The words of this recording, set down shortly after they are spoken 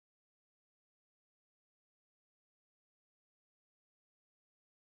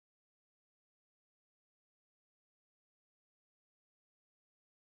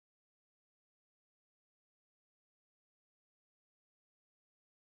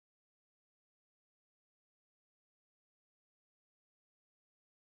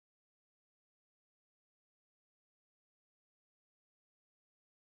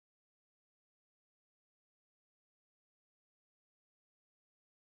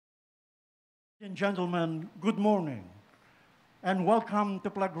And gentlemen, good morning and welcome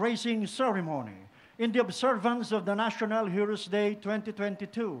to flag raising ceremony in the observance of the National Heroes Day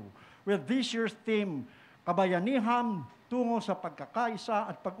 2022 with this year's theme, Kabayanihan, Tungo sa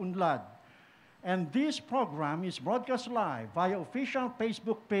Pagkakaisa at Pagunlad. And this program is broadcast live via official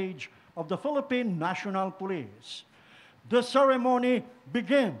Facebook page of the Philippine National Police. The ceremony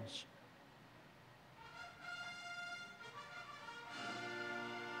begins.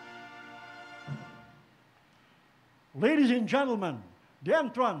 Ladies and gentlemen, the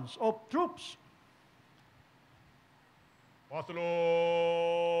entrance of troops. Pasulong!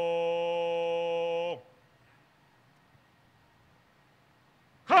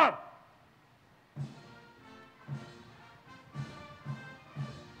 Cut!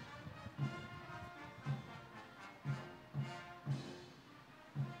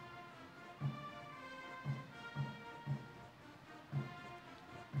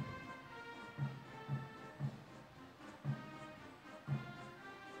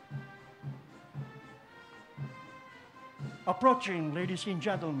 Approaching, ladies and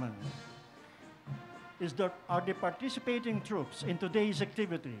gentlemen, are the participating troops in today's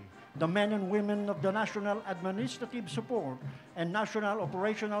activity, the men and women of the National Administrative Support and National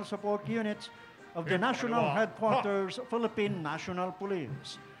Operational Support Units of the National Headquarters, Philippine National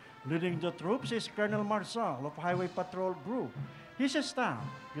Police. Leading the troops is Colonel Marshal of Highway Patrol Group. His staff,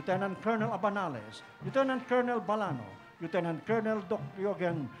 Lieutenant Colonel Abanales, Lieutenant Colonel Balano, Lieutenant Colonel Doc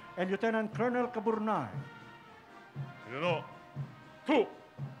Yogen, and Lieutenant Colonel Caburnay. Two.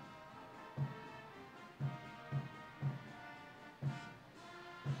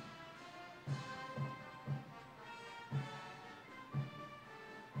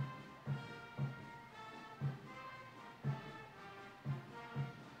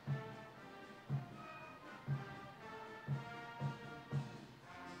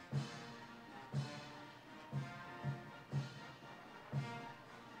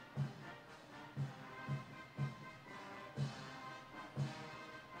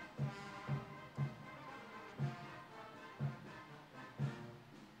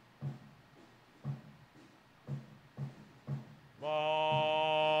 One,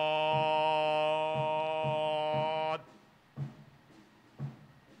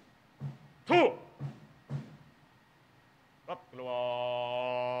 two. Up, keluar.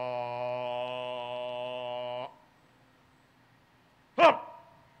 Up.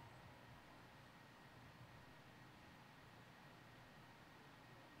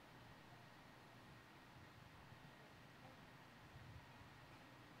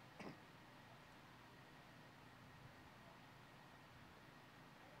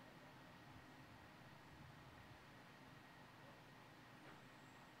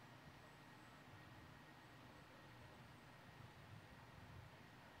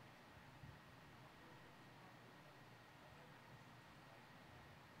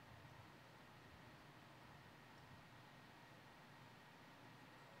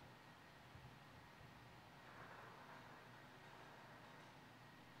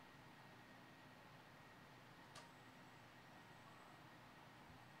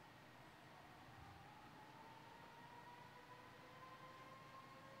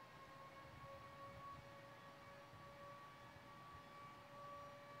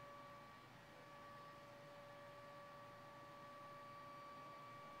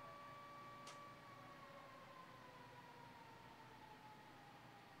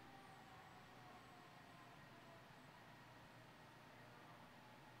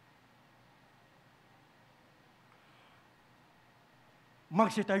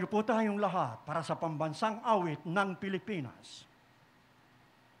 Magsitayo po tayong lahat para sa pambansang awit ng Pilipinas.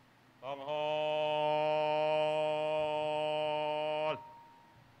 Tanghal!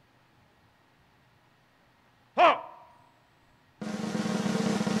 Ha!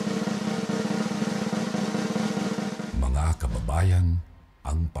 Mga kababayan,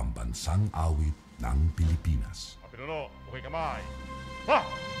 ang pambansang awit ng Pilipinas. Pinuno, bukay kamay. Ha!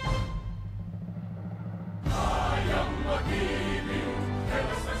 Kayang mag-ibig,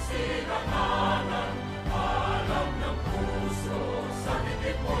 telas ng silanganan, alam ng puso, sa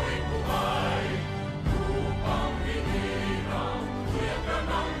titik mo'y buhay. Lupang hinirang, kuya ka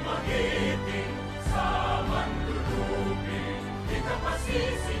ng magiting, sa manluluping, di ka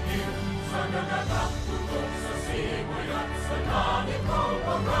pasisigil, sa nagataktutok sa simoy at sa langit mo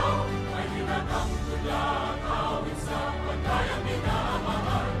pagaw, ay hinatang tulad, awit sa pagkayang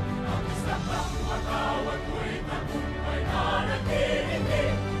minamahal, ang isang ng matawad mo'y tagumpay na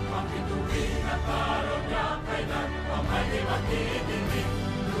nagtitindig, ang ituwing at araw niya kailan pa may di magtitindig,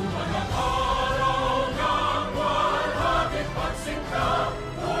 lupa ng araw ng walhagit pagsinta,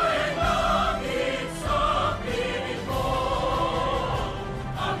 buhay ng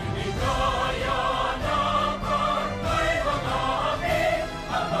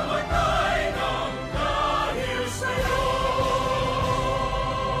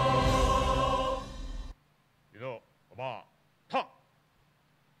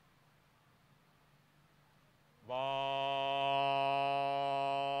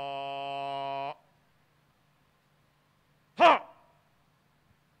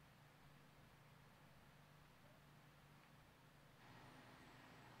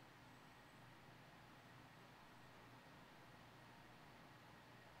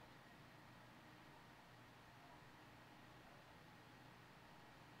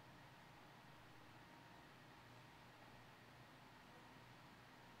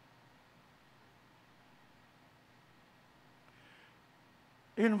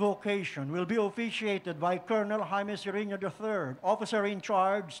Invocation will be officiated by Colonel Jaime Sirino III, Officer in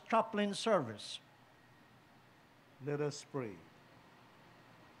Charge, Chaplain Service. Let us pray.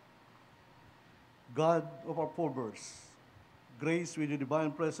 God of our forebears, grace with your divine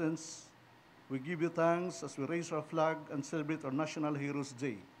presence, we give you thanks as we raise our flag and celebrate our National Heroes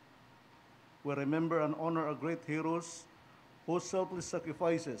Day. We remember and honor our great heroes whose selfless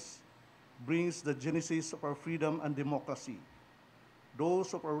sacrifices brings the genesis of our freedom and democracy.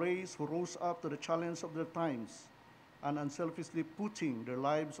 Those of our race who rose up to the challenge of their times and unselfishly putting their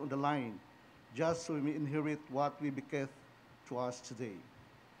lives on the line just so we may inherit what we bequeath to us today.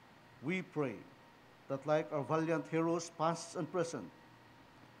 We pray that like our valiant heroes past and present,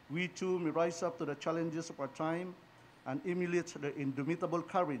 we too may rise up to the challenges of our time and emulate their indomitable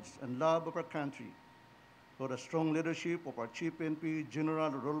courage and love of our country. For the strong leadership of our Chief PNP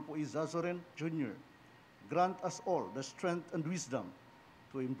General Rodolfo E. Zazoren Jr., grant us all the strength and wisdom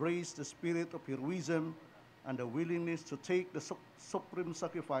to embrace the spirit of heroism and the willingness to take the supreme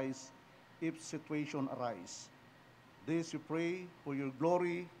sacrifice if situation arise. This we pray for your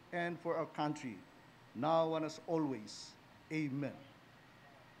glory and for our country, now and as always. Amen.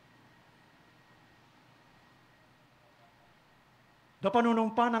 The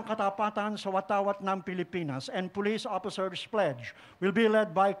panunumpa ng katapatan sa watawat ng Pilipinas and Police Officers Pledge will be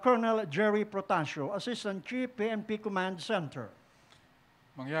led by Colonel Jerry Protasio, Assistant Chief PNP Command Center.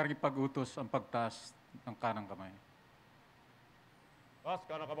 Mangyaring pag-utos ang pagtaas ng kanang kamay. Taas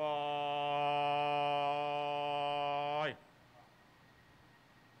ka na kamay.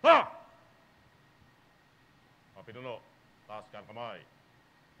 Ha! Mga pinuno, taas ka na kamay.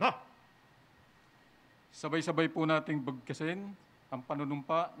 Na! Sabay-sabay po nating bagkasin ang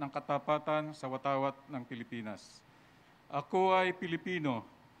panunumpa ng katapatan sa watawat ng Pilipinas. Ako ay Pilipino,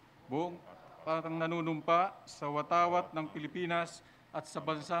 buong parang nanunumpa sa watawat ng Pilipinas at sa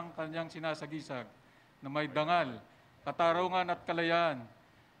bansang kanyang sinasagisag na may dangal, katarungan at kalayaan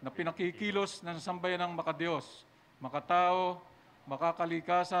na pinakikilos ng sambayanang makadiyos, makatao,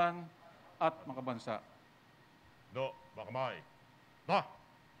 makakalikasan at makabansa. Do, bakamay. Na!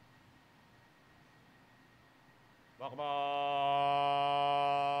 Bakamay.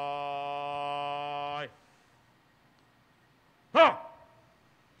 Ha!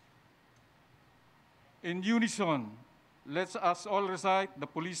 In unison, let us all recite the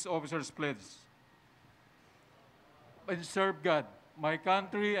police officer's pledge. And serve God, my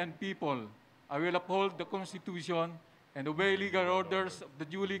country and people. I will uphold the Constitution and obey legal orders of the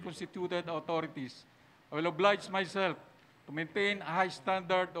duly constituted authorities. I will oblige myself to maintain a high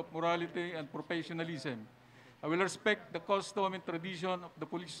standard of morality and professionalism. I will respect the custom and tradition of the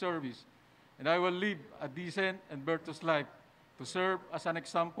police service, and I will live a decent and virtuous life to serve as an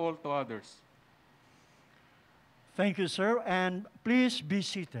example to others. Thank you, sir, and please be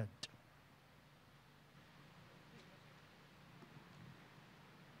seated.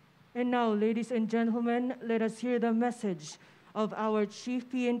 And now, ladies and gentlemen, let us hear the message of our Chief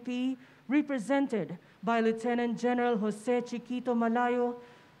PNP, represented by Lieutenant General Jose Chiquito Malayo,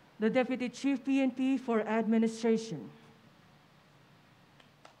 the Deputy Chief PNP for Administration.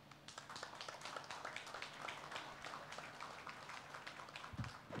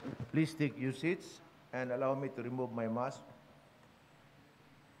 Please take your seats and allow me to remove my mask.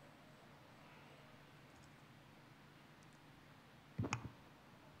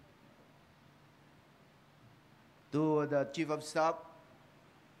 To the Chief of Staff,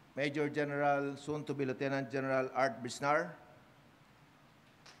 Major General, soon to be Lieutenant General Art Bisnar,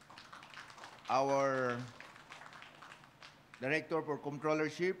 our Director for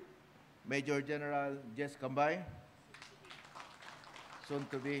Controllership, Major General Jess Cambay, soon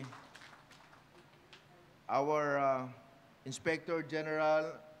to be our Inspector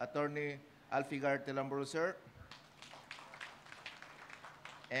General, Attorney Alfigar Telambro, sir,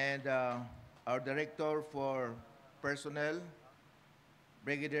 and our Director for Personnel,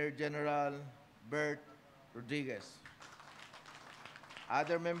 Brigadier General Bert Rodriguez.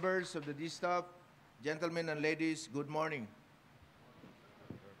 Other members of the D-Staff, gentlemen and ladies, good morning.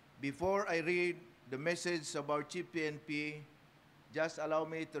 Before I read the message of our Chief PNP, just allow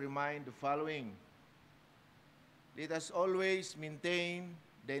me to remind the following. Let us always maintain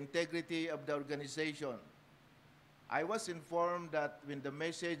the integrity of the organization. I was informed that when the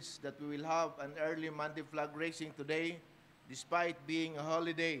message that we will have an early Monday flag raising today, despite being a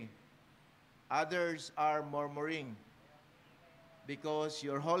holiday, others are murmuring because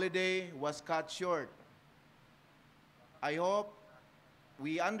your holiday was cut short. I hope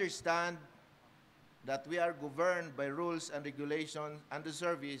we understand that we are governed by rules and regulations and the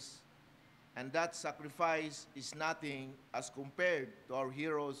service, and that sacrifice is nothing as compared to our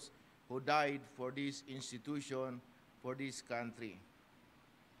heroes who died for this institution, for this country.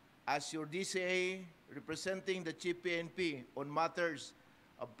 As your DCA representing the Chief PNP on matters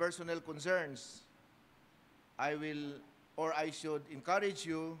of personal concerns, I should encourage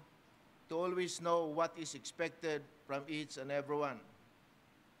you to always know what is expected from each and everyone.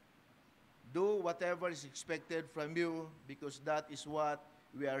 Do whatever is expected from you because that is what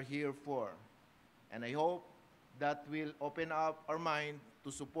we are here for. And I hope that will open up our mind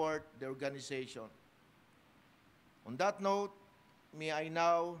to support the organization. On that note, may I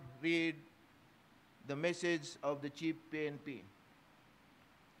now read the message of the Chief PNP.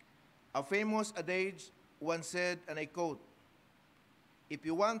 A famous adage once said, and I quote, "If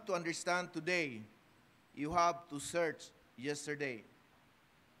you want to understand today, you have to search yesterday."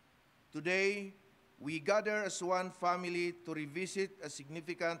 Today, we gather as one family to revisit a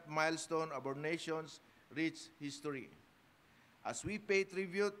significant milestone of our nation's rich history. As we pay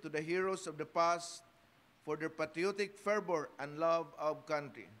tribute to the heroes of the past for their patriotic fervor and love of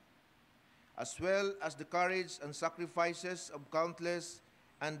country, as well as the courage and sacrifices of countless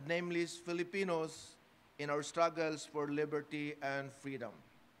and nameless Filipinos in our struggles for liberty and freedom.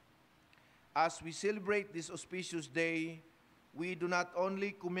 As we celebrate this auspicious day, we do not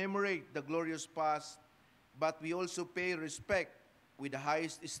only commemorate the glorious past, but we also pay respect with the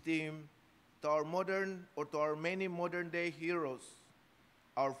highest esteem to our many modern-day heroes,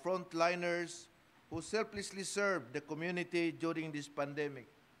 our frontliners who selflessly served the community during this pandemic,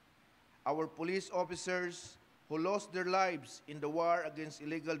 our police officers who lost their lives in the war against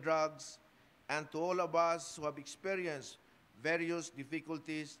illegal drugs, and to all of us who have experienced various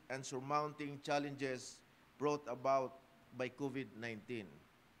difficulties and surmounting challenges brought about by COVID-19.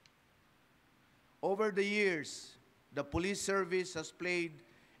 Over the years, the police service has played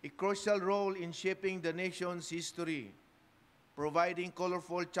a crucial role in shaping the nation's history, providing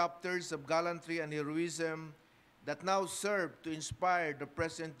colorful chapters of gallantry and heroism that now serve to inspire the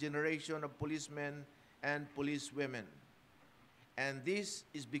present generation of policemen and policewomen. And this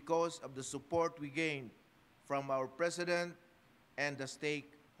is because of the support we gained from our President and the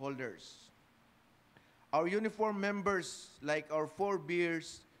stakeholders. Our uniformed members, like our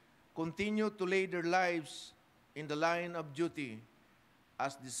forebears, continue to lay their lives in the line of duty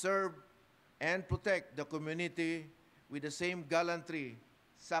as they serve and protect the community with the same gallantry,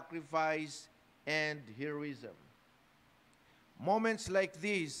 sacrifice, and heroism. Moments like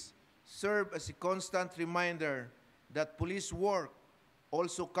these serve as a constant reminder that police work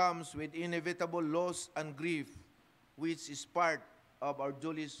also comes with inevitable loss and grief, which is part of our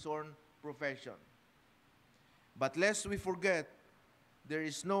duly sworn profession. But lest we forget, there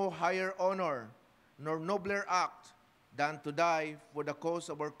is no higher honor nor nobler act than to die for the cause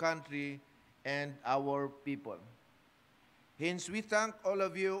of our country and our people. Hence, we thank all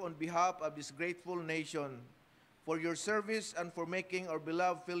of you on behalf of this grateful nation for your service and for making our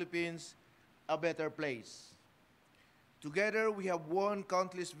beloved Philippines a better place. Together, we have won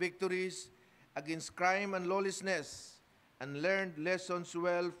countless victories against crime and lawlessness and learned lessons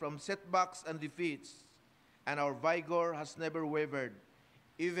well from setbacks and defeats, and our vigor has never wavered,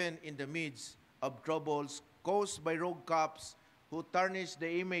 even in the midst of troubles caused by rogue cops who tarnish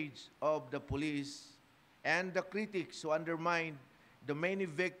the image of the police and the critics who undermine the many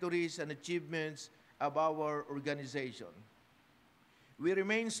victories and achievements of our organization. We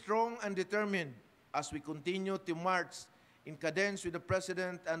remain strong and determined as we continue to march in cadence with the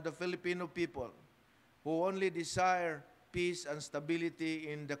President and the Filipino people, who only desire peace and stability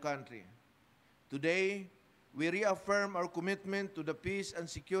in the country. Today, we reaffirm our commitment to the peace and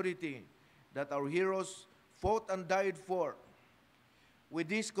security that our heroes fought and died for. With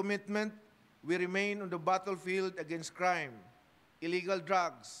this commitment, we remain on the battlefield against crime, illegal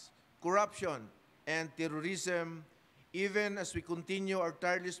drugs, corruption, and terrorism, even as we continue our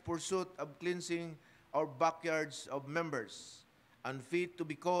tireless pursuit of cleansing our backyards of members, unfit to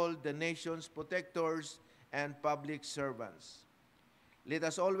be called the nation's protectors and public servants. Let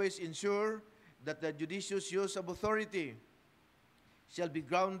us always ensure that the judicious use of authority shall be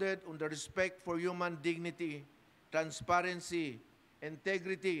grounded on the respect for human dignity, transparency,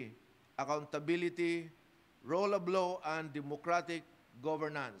 integrity, accountability, rule of law, and democratic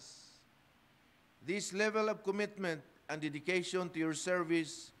governance. This level of commitment and dedication to your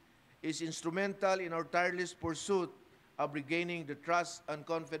service is instrumental in our tireless pursuit of regaining the trust and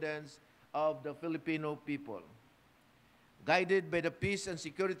confidence of the Filipino people. Guided by the Peace and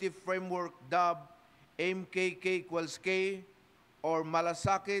Security Framework dubbed MKK=K, or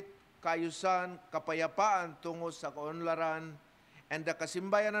Malasakit, Kaayusan, Kapayapaan tungo sa Kaunlaran, and the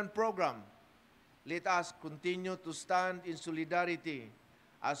Kasimbayanan Program, let us continue to stand in solidarity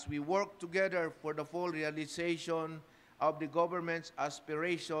as we work together for the full realization of the government's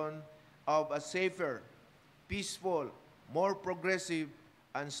aspiration of a safer, peaceful, more progressive,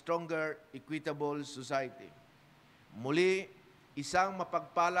 and stronger, equitable society. Muli, isang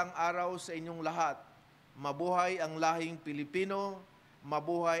mapagpalang araw sa inyong lahat. Mabuhay ang lahing Pilipino,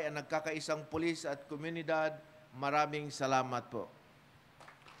 mabuhay ang nagkakaisang pulis at komunidad. Maraming salamat po.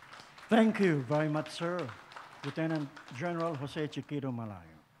 Thank you very much, sir. Lieutenant General Jose Chiquito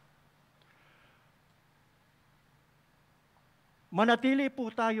Malayo. Manatili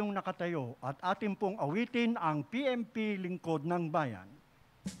po tayong nakatayo at ating pong awitin ang PNP Lingkod ng Bayan.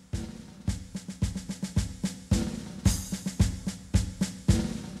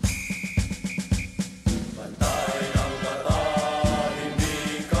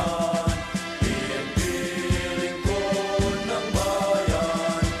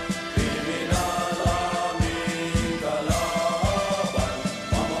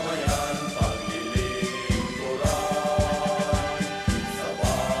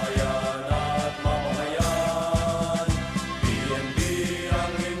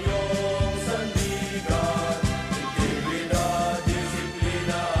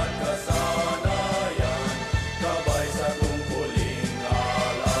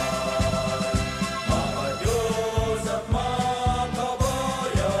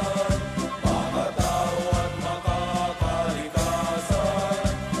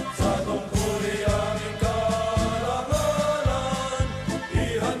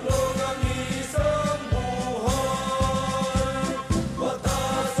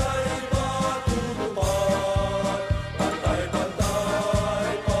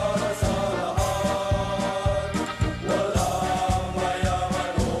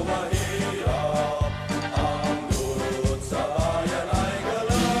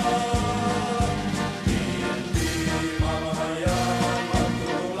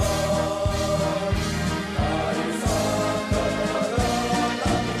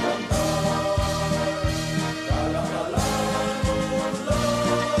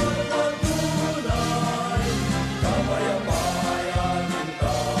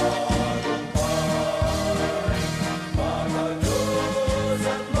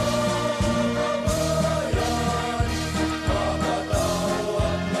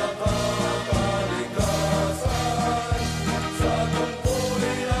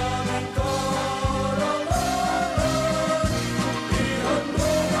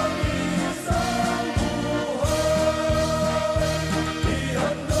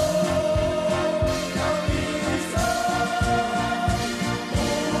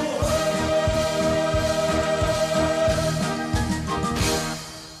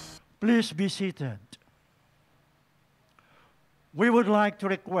 Please be seated. We would like to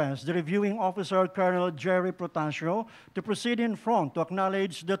request the reviewing officer, Colonel Jerry Protasio, to proceed in front to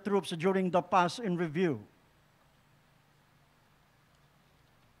acknowledge the troops during the pass in review.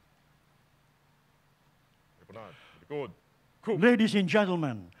 Ladies and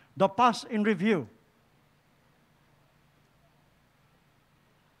gentlemen, the pass in review.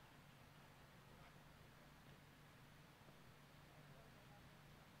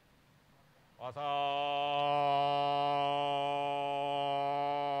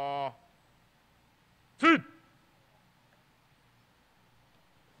 Sit!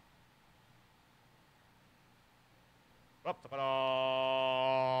 Up sa kanan!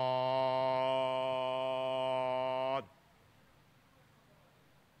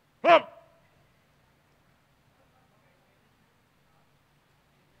 Up!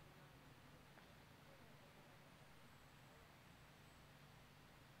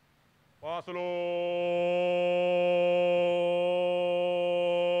 Pasulong!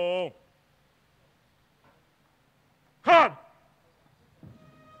 Kan!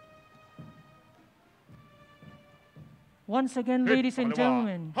 Once again, ladies and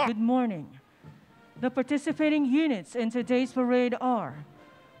gentlemen, good morning. The participating units in today's parade are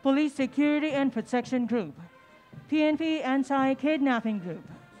Police Security and Protection Group, PNP Anti-Kidnapping Group,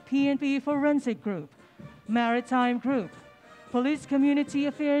 PNP Forensic Group, Maritime Group, Police Community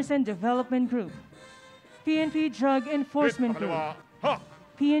Affairs and Development Group, PNP Drug Enforcement Group,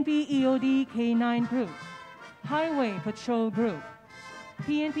 PNP EOD K9 Group, Highway Patrol Group,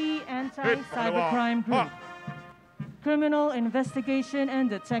 PNP Anti-Cybercrime Group, Criminal Investigation and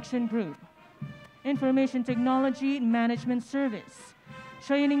Detection Group, Information Technology Management Service,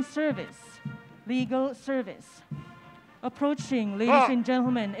 Training Service, Legal Service. Approaching, ladies and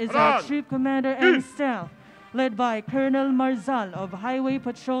gentlemen, is our Troop Commander and staff, led by Colonel Marzal of Highway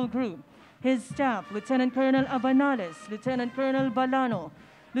Patrol Group, his staff, Lieutenant Colonel Abanales, Lieutenant Colonel Balano,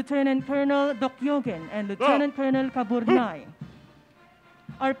 Lieutenant Colonel Dokyogen, and Lieutenant Colonel Kaburnay.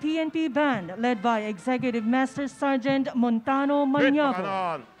 Our PNP band, led by Executive Master Sergeant Montano Hit Maniago.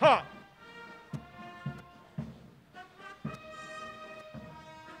 pakanan. Ha!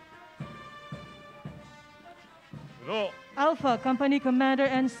 Tulo. Alpha Company Commander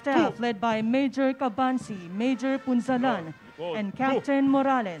and Staff, led by Major Cabansi, Major Punzalan, and Captain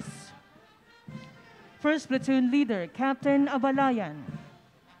Morales. First Platoon Leader, Captain Abalayan.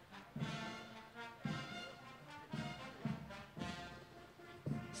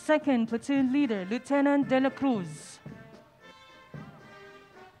 Second Platoon Leader, Lieutenant De La Cruz.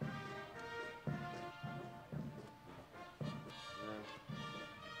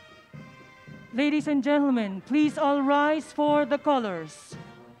 Ladies and gentlemen, please all rise for the colors.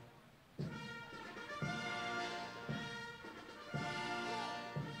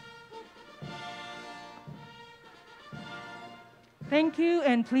 Thank you,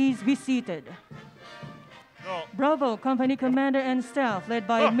 and please be seated. No. Bravo Company Commander and Staff, led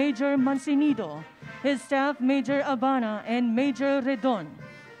by Major Mancinido, his staff Major Abana and Major Redon.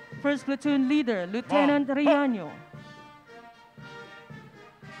 First Platoon Leader, Lieutenant Riaño.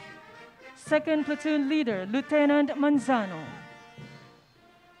 Second Platoon Leader, Lieutenant Manzano.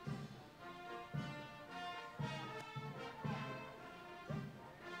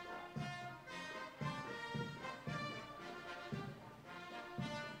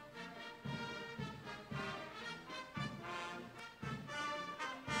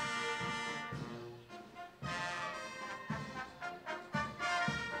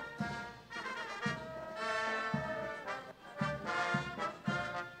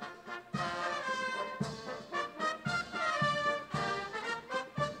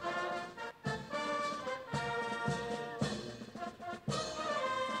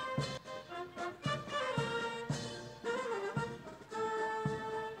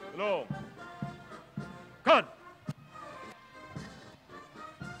 Tulo. Kan!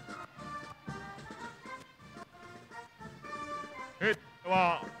 Hit.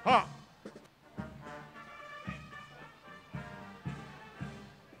 Dalawa. Ha!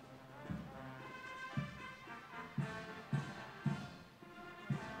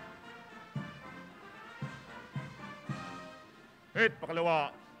 Hit. Pakalawa.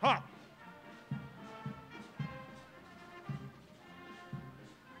 Ha!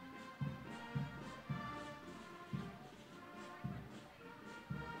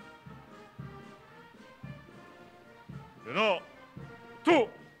 Yuno. Two.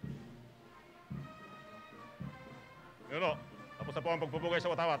 Yuno. Tapos na po ang pagbubugay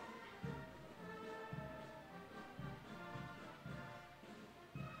sa watawat.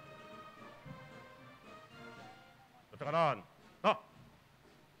 Sa kanan. Ha!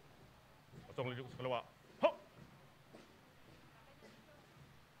 Pasong liliko sa kalawa. Ha!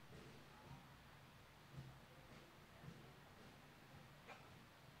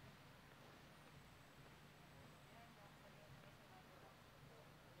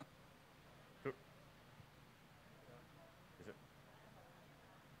 Sir. Yes, sir.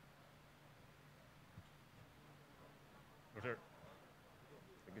 No, sir.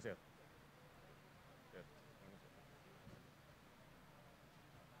 Thank you, sir. Sir.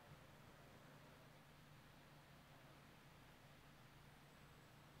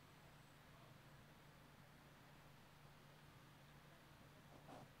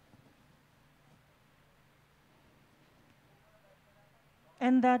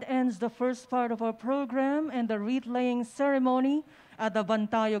 And that ends the first part of our program, and the wreath-laying ceremony at the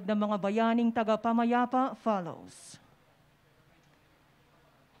Bantayog ng mga Bayaning Tagapamayapa follows.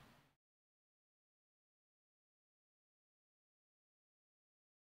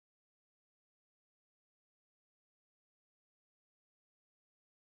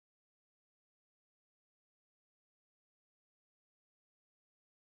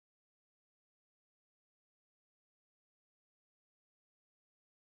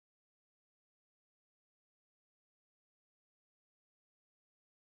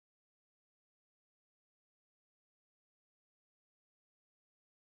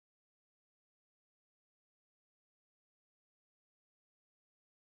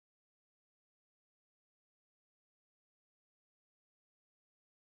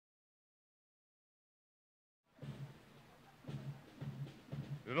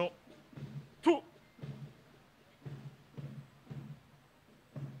 Yuno. Two.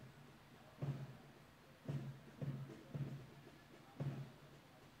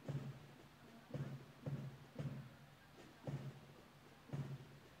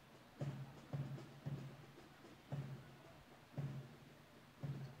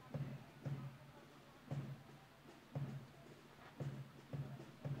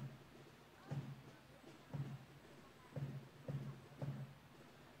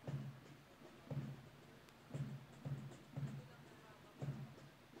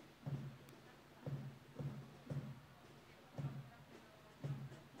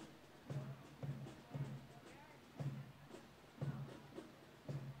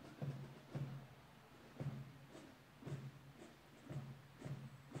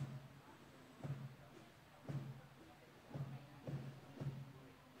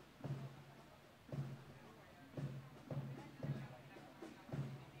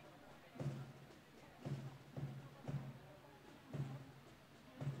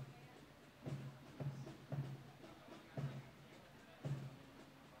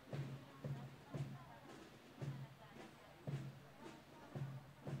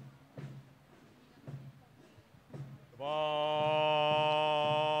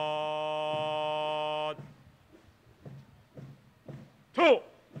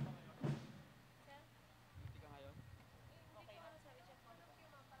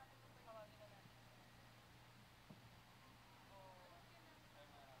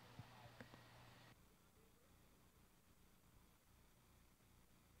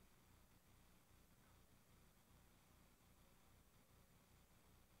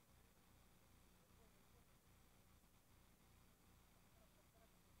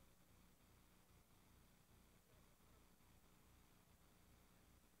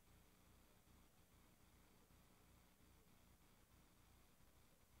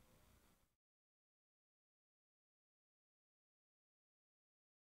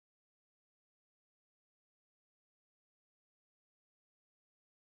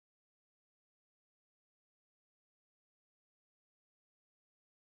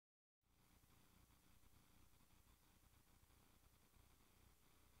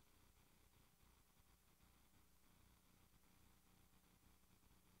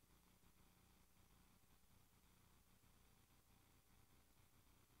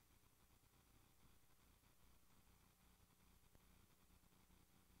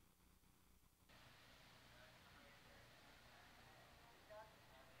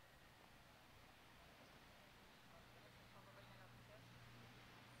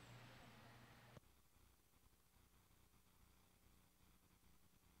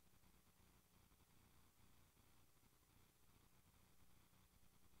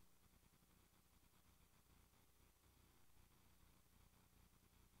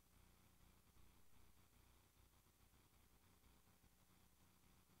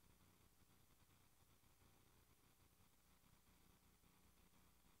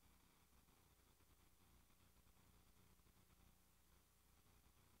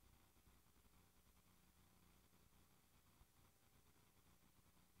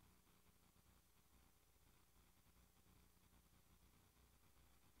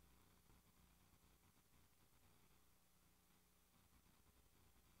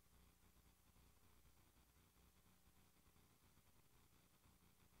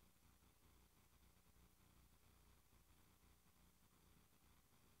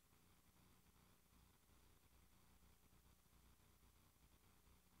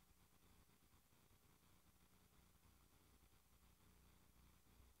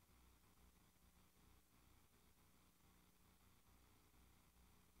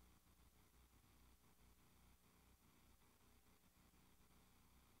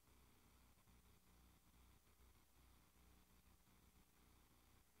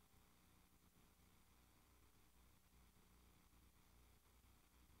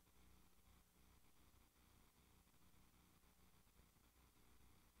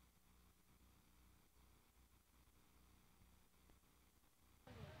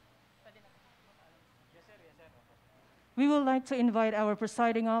 We would like to invite our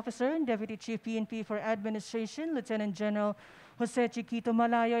presiding officer and Deputy Chief PNP for Administration, Lieutenant General Jose Chiquito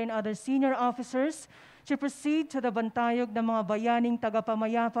Malayo, and other senior officers to proceed to the bantayog ng mga bayaning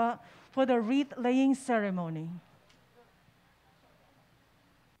tagapamayapa for the wreath-laying ceremony.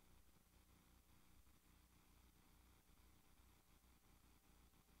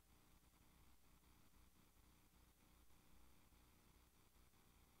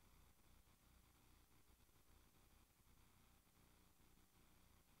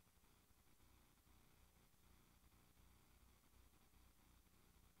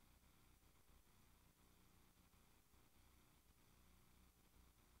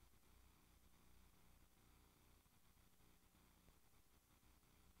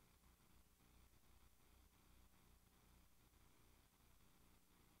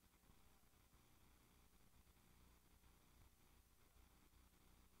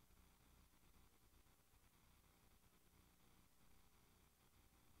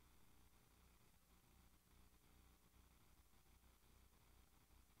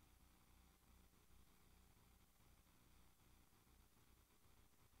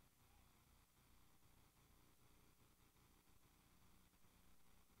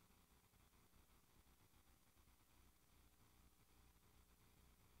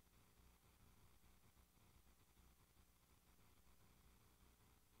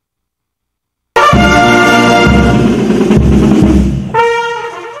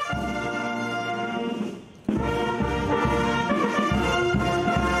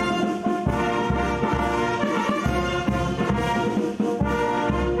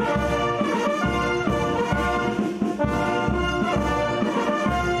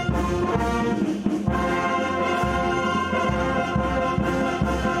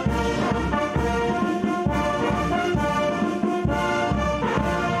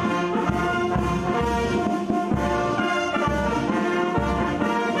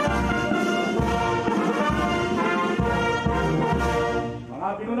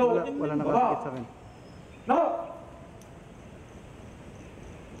 Wala nakakit sa akin. No!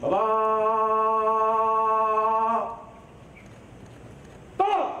 Baba!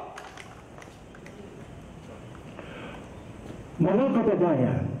 To! Mga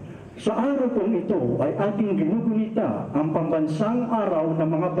kababayan, sa araw pong ito ay ating ginugunita ang pambansang araw ng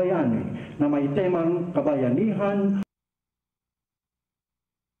mga bayani na may temang kabayanihan.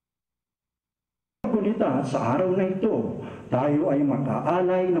 Sa araw na ito, tayo ay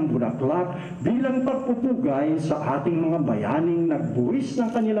mag-aalay ng bulaklak bilang pagpupugay sa ating mga bayaning nagbuwis ng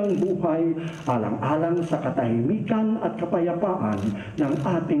kanilang buhay alang-alang sa katahimikan at kapayapaan ng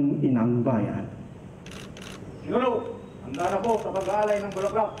ating inang bayan. Sinulo, handa na po sa pag-aalay ng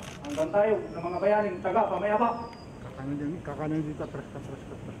bulaklak hanggang tayo ng mga bayaning taga-pamayapa. Kakanan dito,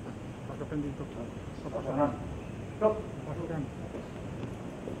 pasukan dito. Papasahan. Stop. Pasukan.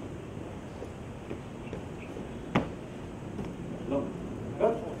 Good.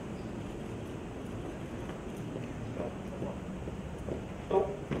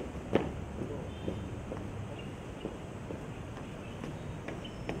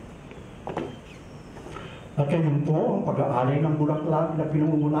 At ngayon po ang pag-aalay ng bulaklak na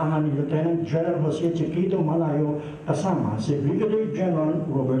pinungunahan ni Lieutenant General Jose Chiquito Malayo kasama si Brigadier General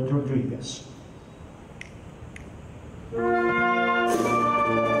Robert Rodriguez.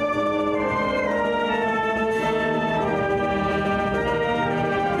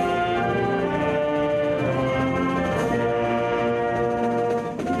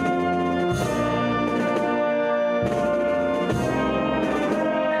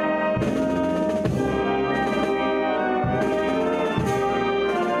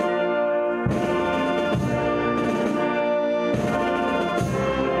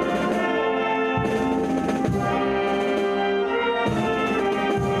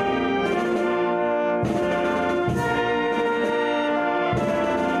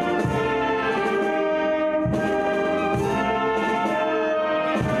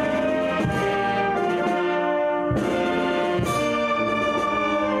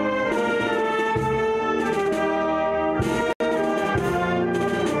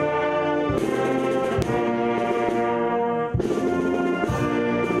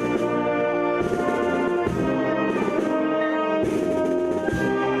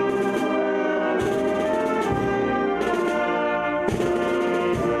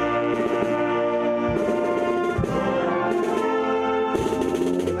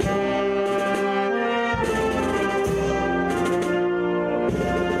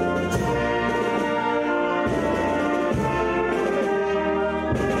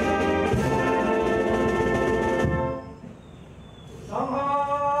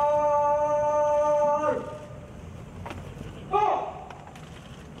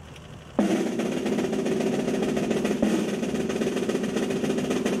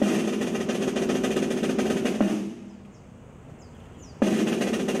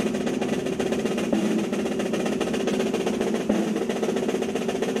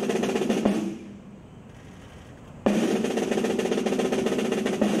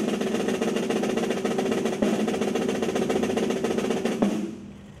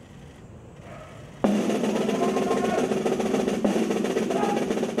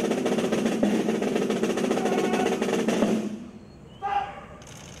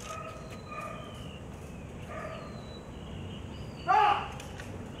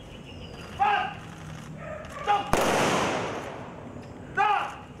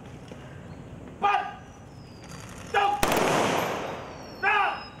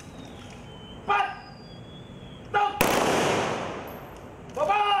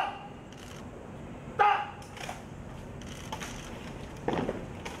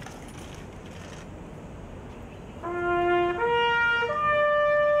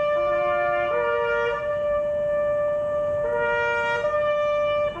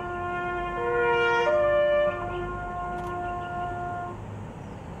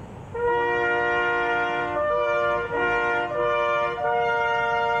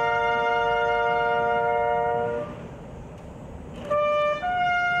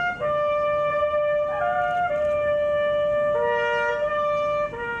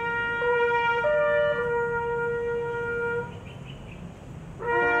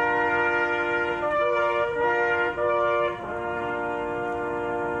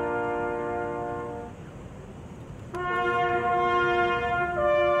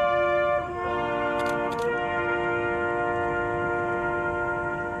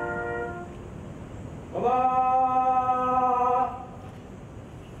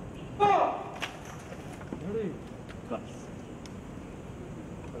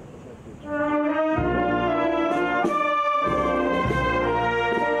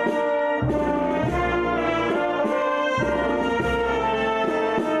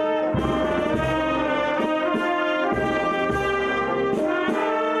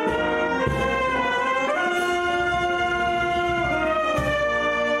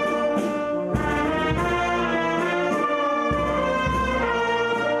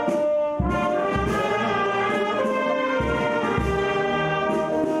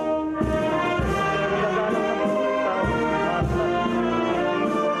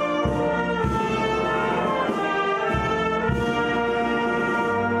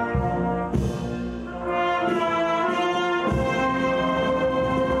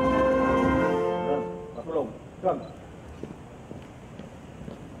 flag.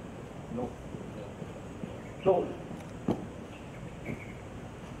 No. So,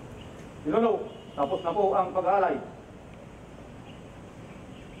 Ilolo, tapos na po ang pag-aalay.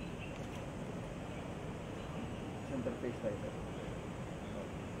 Center face tayo, sir.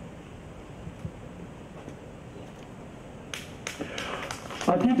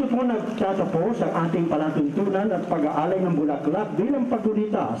 At dito po nagtatapos ang ating palatuntunan at pag-aalay ng bulaklak bilang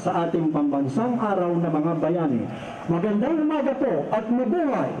paggunita sa ating pambansang araw ng mga bayani. Magandang umaga po at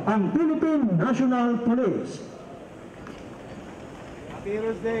mabuhay ang Philippine National Police! Happy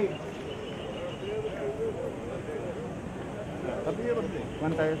Heroes Day! Happy Heroes Day!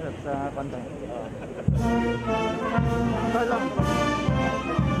 Pantay, sir, sa pantay. Salam!